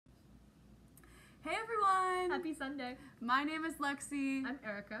Hey everyone! Happy Sunday. My name is Lexi. I'm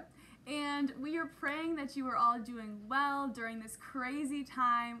Erica. And we are praying that you are all doing well during this crazy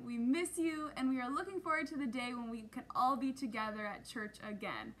time. We miss you and we are looking forward to the day when we can all be together at church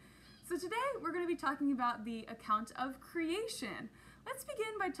again. So today we're going to be talking about the account of creation. Let's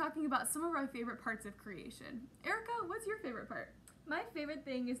begin by talking about some of our favorite parts of creation. Erica, what's your favorite part? My favorite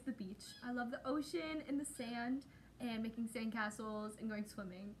thing is the beach. I love the ocean and the sand and making sandcastles and going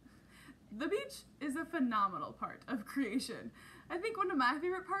swimming. The beach is a phenomenal part of creation. I think one of my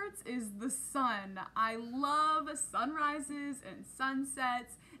favorite parts is the sun. I love sunrises and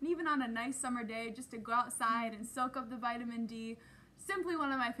sunsets, and even on a nice summer day, just to go outside and soak up the vitamin D. Simply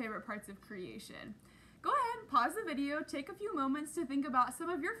one of my favorite parts of creation. Go ahead, pause the video, take a few moments to think about some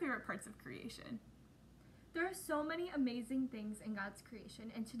of your favorite parts of creation. There are so many amazing things in God's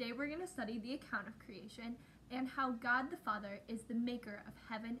creation, and today we're going to study the account of creation and how God the Father is the maker of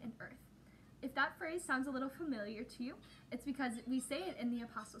heaven and earth. If that phrase sounds a little familiar to you, it's because we say it in the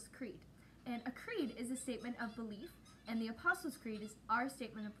Apostles' Creed. And a creed is a statement of belief, and the Apostles' Creed is our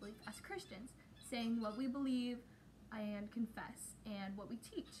statement of belief as Christians, saying what we believe and confess and what we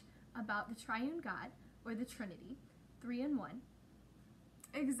teach about the triune God, or the Trinity, 3 in 1.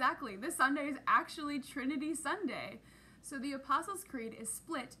 Exactly. This Sunday is actually Trinity Sunday. So the Apostles' Creed is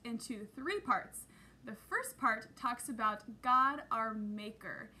split into 3 parts. The first part talks about God our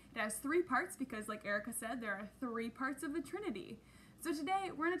Maker. It has 3 parts because, like Erica said, there are 3 parts of the Trinity. So today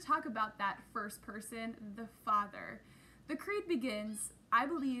we're going to talk about that first person, the Father. The Creed begins, I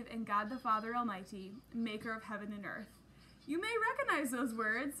believe in God the Father Almighty, maker of heaven and earth. You may recognize those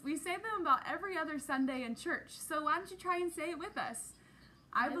words. We say them about every other Sunday in church. So why don't you try and say it with us?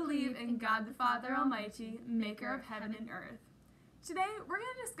 I believe in God the Father Almighty, maker of heaven and earth. Today, we're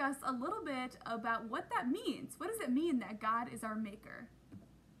going to discuss a little bit about what that means. What does it mean that God is our maker?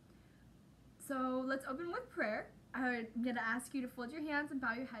 So let's open with prayer. I'm going to ask you to fold your hands and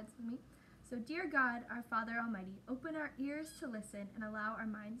bow your heads with me. So dear God, our Father Almighty, open our ears to listen and allow our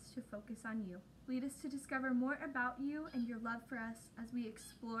minds to focus on you. Lead us to discover more about you and your love for us as we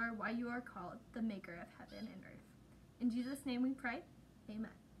explore why you are called the maker of heaven and earth. In Jesus' name we pray. Amen.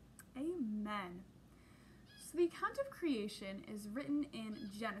 Amen. So the account of creation is written in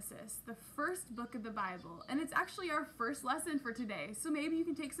Genesis, the first book of the Bible, and it's actually our first lesson for today. So maybe you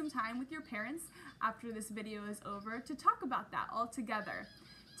can take some time with your parents after this video is over to talk about that all together.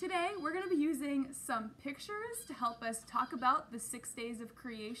 Today, we're going to be using some pictures to help us talk about the 6 days of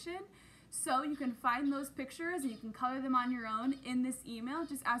creation. So you can find those pictures and you can color them on your own in this email.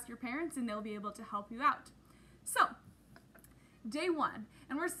 Just ask your parents and they'll be able to help you out. So, day 1,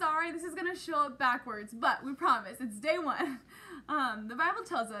 and we're sorry this is going to show up backwards, but we promise it's day 1. The Bible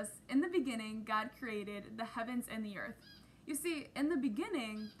tells us, in the beginning, God created the heavens and the earth. You see, in the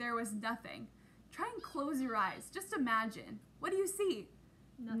beginning, there was nothing. Try and close your eyes. Just imagine. What do you see?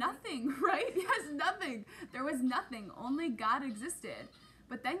 Nothing, right? Yes, nothing. There was nothing. Only God existed.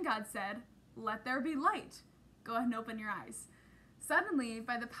 But then God said, let there be light. Go ahead and open your eyes. Suddenly,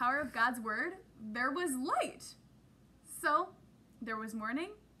 by the power of God's word, there was light. So, there was morning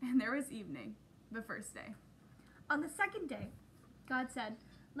and there was evening, the first day. On the second day, God said,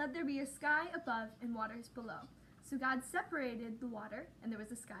 let there be a sky above and waters below. So God separated the water, and there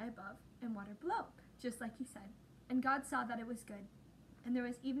was a sky above and water below, just like he said. And God saw that it was good. And there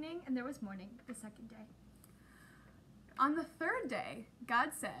was evening and there was morning, the second day. On the third day, God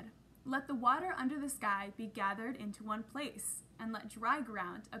said, let the water under the sky be gathered into one place, and let dry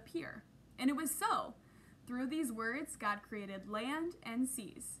ground appear. And it was so. Through these words, God created land and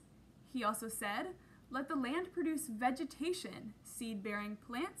seas. He also said, let the land produce vegetation, seed-bearing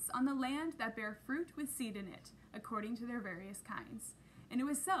plants on the land that bear fruit with seed in it, according to their various kinds. And it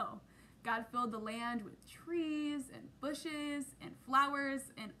was so. God filled the land with trees and bushes and flowers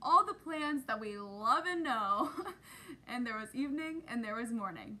and all the plants that we love and know. And there was evening and there was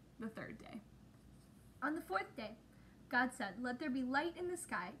morning, the third day. On the fourth day, God said, let there be light in the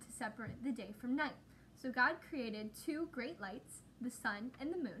sky to separate the day from night. So God created 2 great lights, the sun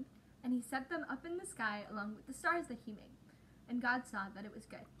and the moon, and he set them up in the sky along with the stars that he made. And God saw that it was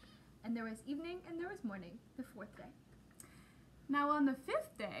good. And there was evening and there was morning, the 4th day. Now on the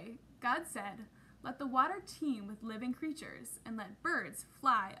 5th day, God said, let the water teem with living creatures, and let birds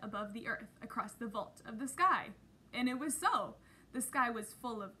fly above the earth across the vault of the sky. And it was so. The sky was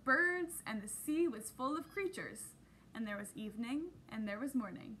full of birds, and the sea was full of creatures. And there was evening, and there was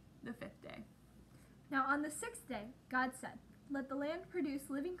morning, the 5th day. Now on the 6th day, God said, let the land produce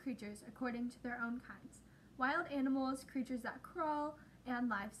living creatures according to their own kinds, wild animals, creatures that crawl, and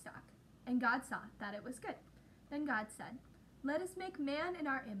livestock. And God saw that it was good. Then God said, let us make man in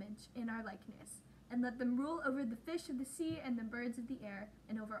our image, in our likeness, and let them rule over the fish of the sea and the birds of the air,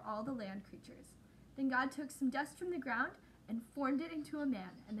 and over all the land creatures. Then God took some dust from the ground and formed it into a man,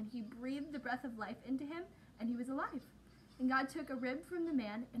 and then he breathed the breath of life into him, and he was alive. And God took a rib from the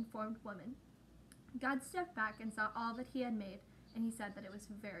man and formed woman. God stepped back and saw all that he had made, and he said that it was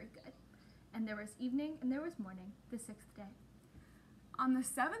very good. And there was evening and there was morning, the sixth day. On the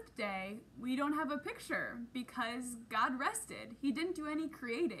seventh day, we don't have a picture because God rested. He didn't do any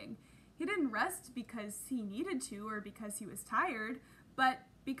creating. He didn't rest because he needed to or because he was tired, but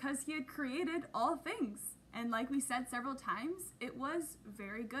because he had created all things. And like we said several times, it was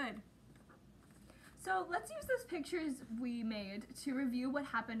very good. So let's use those pictures we made to review what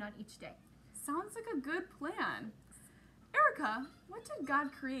happened on each day. Sounds like a good plan. Erica, what did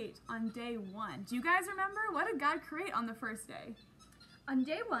God create on day 1? Do you guys remember? What did God create on the first day? On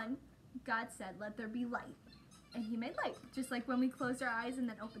day 1, God said, "Let there be light." And he made light, just like when we closed our eyes and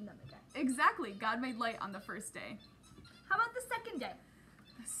then opened them again. Exactly. God made light on the first day. How about the second day?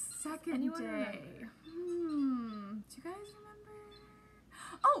 The second Anyone day. remember? Do you guys remember?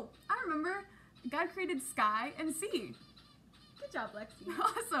 Oh, I remember. God created sky and sea. Good job, Lexi.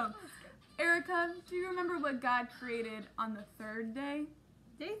 Awesome. Erica, do you remember what God created on the third day?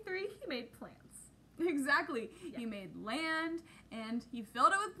 Day 3, he made plants. Exactly. Yeah. He made land and he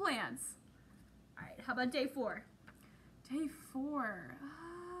filled it with plants. All right, how about day 4? Day 4.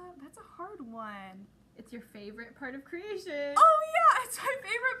 That's a hard one. It's your favorite part of creation. Oh yeah, it's my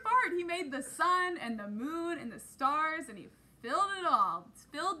favorite part. He made the sun and the moon and the stars and he filled it all.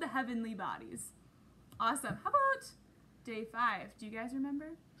 Filled the heavenly bodies. Awesome. How about day 5? Do you guys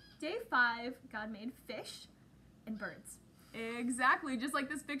remember? Day 5, God made fish and birds. Exactly. Just like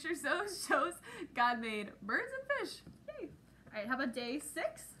this picture shows, God made birds and fish. Yay. All right, how about day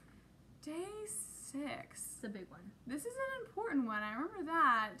 6? Day 6. It's a big one. This is an important one. I remember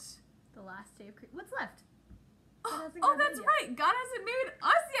that. The last day of creation. What's left? God Oh, hasn't got that's made yet. right. God hasn't made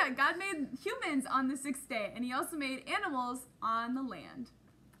us yet. God made humans on the 6th day, and he also made animals on the land.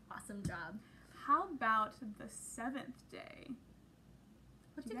 Awesome job. How about the 7th day?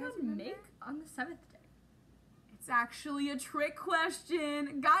 What Do did you guys God remember? make on the 7th day? It's actually a trick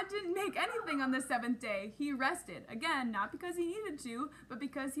question. God didn't make anything on the 7th day. He rested. Again, not because he needed to, but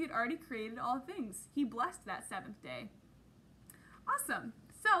because he had already created all things. He blessed that 7th day. Awesome.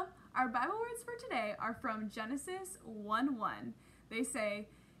 So, our Bible words for today are from Genesis 1:1. They say,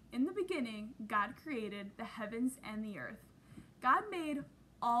 "In the beginning, God created the heavens and the earth." God made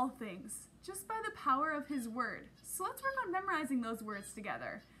all things just by the power of his word. So let's work on memorizing those words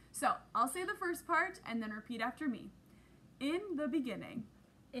together. So I'll say the first part and then repeat after me. In the beginning.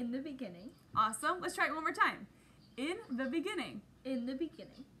 In the beginning. Awesome. Let's try it one more time. In the beginning. In the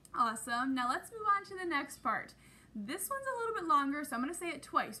beginning. Awesome. Now let's move on to the next part. This one's a little bit longer, so I'm going to say it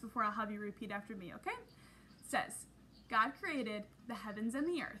twice before I'll have you repeat after me, okay? It says, God created the heavens and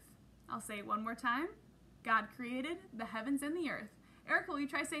the earth. I'll say it one more time. God created the heavens and the earth. Erica, will you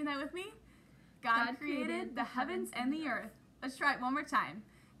try saying that with me? God created the heavens and the earth. Let's try it one more time.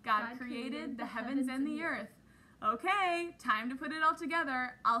 God created the heavens and the earth. Okay, time to put it all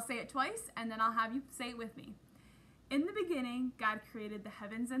together. I'll say it twice, and then I'll have you say it with me. In the beginning, God created the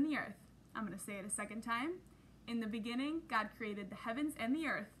heavens and the earth. I'm going to say it a second time. In the beginning, God created the heavens and the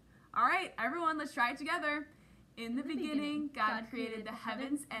earth. All right, everyone, let's try it together. In the beginning, God created the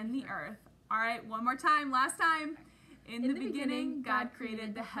heavens and the earth. All right, one more time, last time. In the beginning, God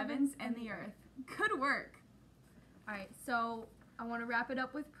created the heavens and the earth. Good work. All right, so I want to wrap it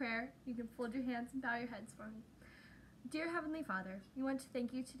up with prayer. You can fold your hands and bow your heads for me. Dear Heavenly Father, we want to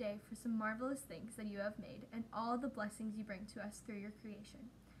thank you today for some marvelous things that you have made and all the blessings you bring to us through your creation.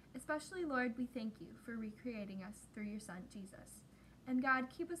 Especially, Lord, we thank you for recreating us through your Son, Jesus. And God,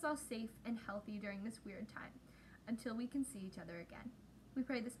 keep us all safe and healthy during this weird time until we can see each other again. We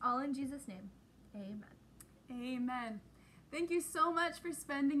pray this all in Jesus' name. Amen. Amen. Thank you so much for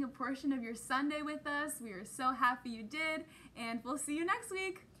spending a portion of your Sunday with us. We are so happy you did, and we'll see you next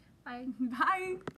week. Bye. Bye.